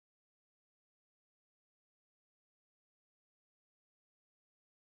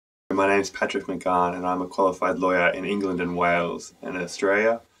My name's Patrick McGahan and I'm a qualified lawyer in England and Wales and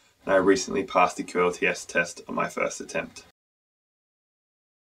Australia, and I recently passed the QLTS test on my first attempt.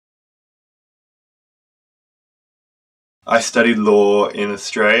 I studied law in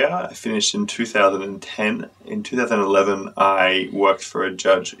Australia. I finished in 2010. In 2011, I worked for a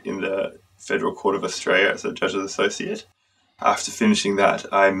judge in the Federal Court of Australia as a judge's associate. After finishing that,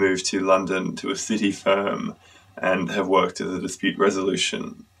 I moved to London to a city firm and have worked as a dispute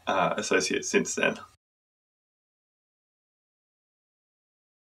resolution associate since then.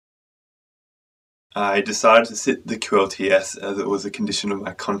 I decided to sit the QLTS as it was a condition of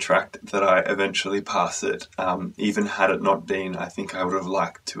my contract that I eventually pass it. Even had it not been, I think I would have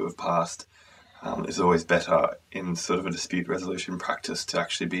liked to have passed. It's always better in sort of a dispute resolution practice to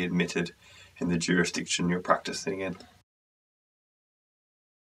actually be admitted in the jurisdiction you're practicing in.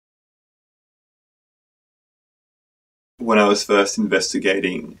 When I was first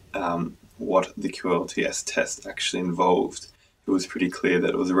investigating what the QLTS test actually involved, it was pretty clear that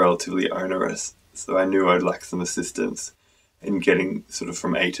it was relatively onerous. So I knew I'd like some assistance in getting sort of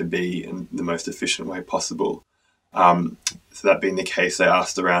from A to B in the most efficient way possible. So that being the case, I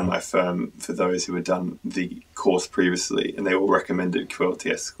asked around my firm for those who had done the course previously, and they all recommended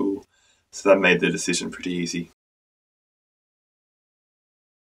QLTS school. So that made the decision pretty easy.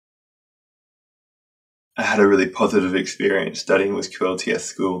 I had a really positive experience studying with QLTS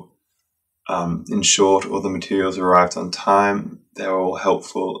school. In short, all the materials arrived on time, they were all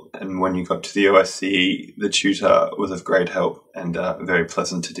helpful, and when you got to the OSCE, the tutor was of great help and very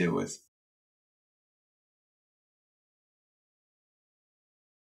pleasant to deal with.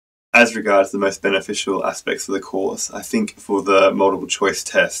 As regards the most beneficial aspects of the course, I think for the multiple choice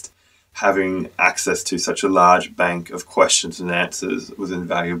test, having access to such a large bank of questions and answers was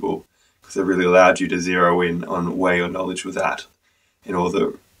invaluable, because it really allowed you to zero in on where your knowledge was at in all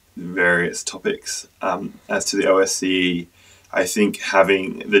the various topics. As to the OSCE, I think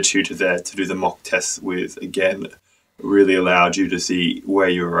having the tutor there to do the mock tests with, again, really allowed you to see where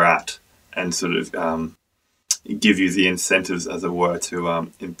you were at and sort of give you the incentives, as it were, to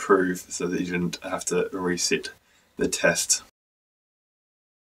improve so that you didn't have to resit the test.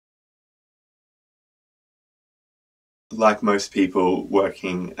 Like most people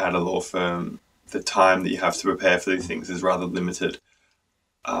working at a law firm, the time that you have to prepare for these things is rather limited.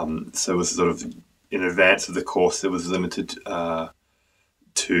 So it was sort of in advance of the course, it was limited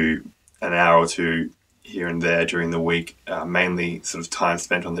to an hour or two here and there during the week, mainly sort of time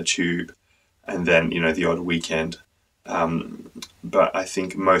spent on the tube and then, the odd weekend. But I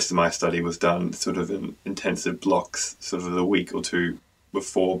think most of my study was done sort of in intensive blocks, sort of a week or two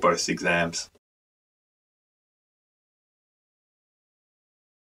before both exams.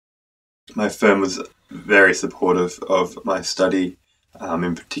 My firm was very supportive of my study.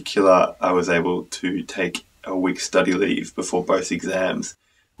 In particular, I was able to take a week's study leave before both exams,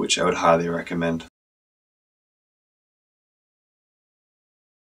 which I would highly recommend.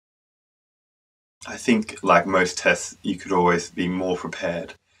 I think, like most tests, you could always be more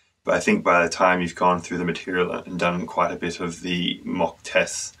prepared. But I think by the time you've gone through the material and done quite a bit of the mock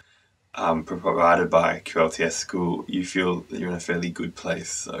tests provided by QLTS school, you feel that you're in a fairly good place.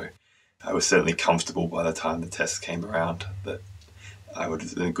 So I was certainly comfortable by the time the tests came around that I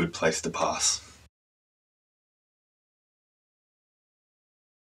was in a good place to pass.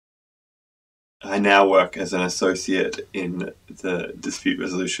 I now work as an associate in the dispute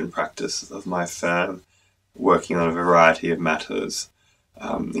resolution practice of my firm, working on a variety of matters,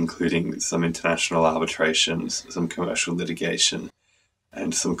 including some international arbitrations, some commercial litigation,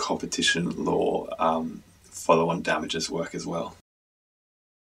 and some competition law follow-on damages work as well.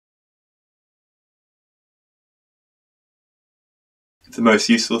 The most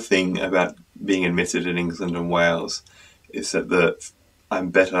useful thing about being admitted in England and Wales is that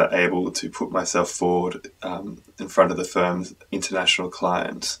I'm better able to put myself forward in front of the firm's international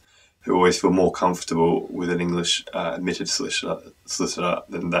clients, who always feel more comfortable with an English admitted solicitor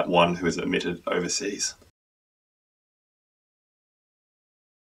than that one who is admitted overseas.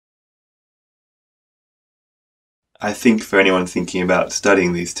 I think for anyone thinking about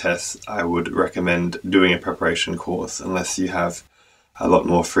studying these tests, I would recommend doing a preparation course unless you have a lot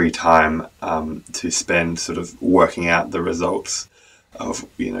more free time to spend sort of working out the results of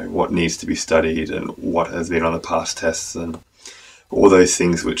what needs to be studied and what has been on the past tests and all those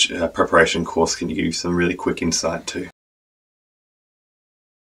things which a preparation course can give you some really quick insight to.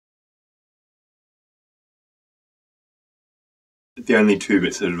 The only two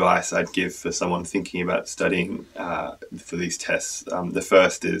bits of advice I'd give for someone thinking about studying for these tests, the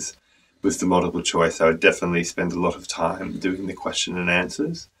first is with the multiple choice, I would definitely spend a lot of time doing the question and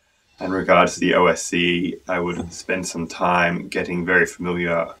answers. In regards to the OSCE, I would spend some time getting very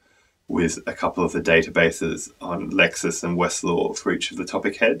familiar with a couple of the databases on Lexis and Westlaw for each of the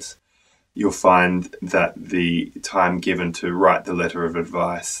topic heads. You'll find that the time given to write the letter of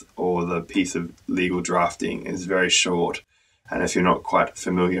advice or the piece of legal drafting is very short. And if you're not quite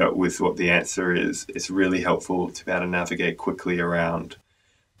familiar with what the answer is, it's really helpful to be able to navigate quickly around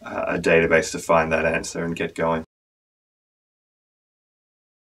a database to find that answer and get going.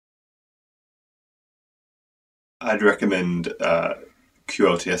 I'd recommend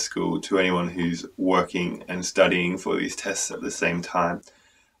QLTS school to anyone who's working and studying for these tests at the same time.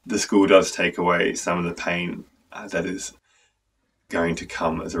 The school does take away some of the pain that is going to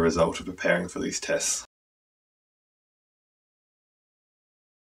come as a result of preparing for these tests.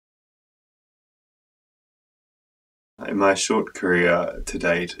 In my short career to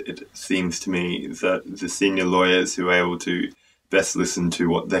date, it seems to me that the senior lawyers who are able to best listen to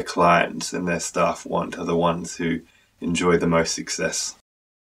what their clients and their staff want are the ones who enjoy the most success.